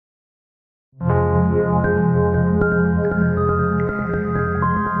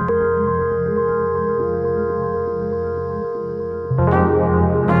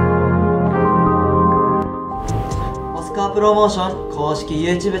プロモーション公式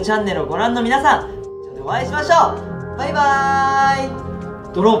YouTube チャンネルをご覧の皆さん、お会いしましょう。バイバー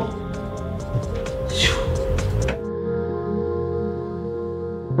イ。ドローン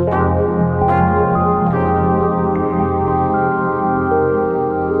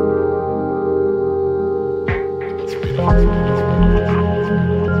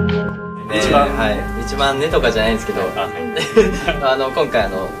一番ねとかじゃないんですけど、今回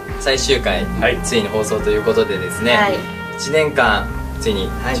最終回、ついに放送ということでですね、1年間ついに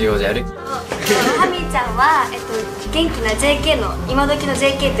中央で歩きハミーちゃんは、元気な JK の今時の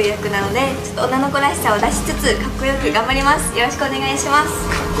JK という役なので、ちょっと女の子らしさを出しつつかっこよく頑張ります。よろしくお願いします。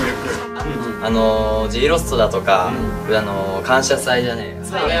かっこよくG ロストだとか、感謝祭じゃねえ引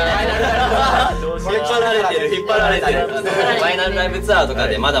っ張られてるファイナルライブツアーとか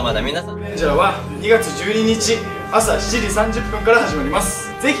でまだまだ皆さんじゃあは2月12日朝7時30分から始まりま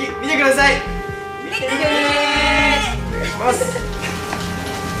す。ぜひ見てください。見てねー。お願いします。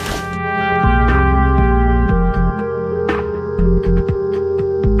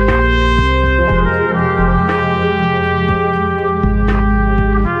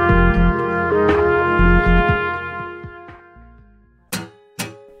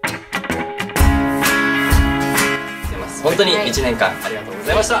本当に1年間ありがとうご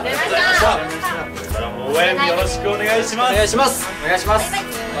ざいました。これからも応援よろしくお願いします。お願いします。お願いします。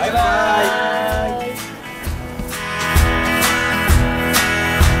バイバイ。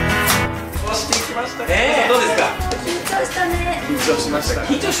押してきましたね。どうですか。緊張したね。緊張しました。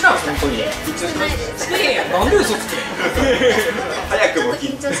緊張したんです本当に。緊張しました。なんで嘘つくの。早くも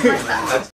緊張しました。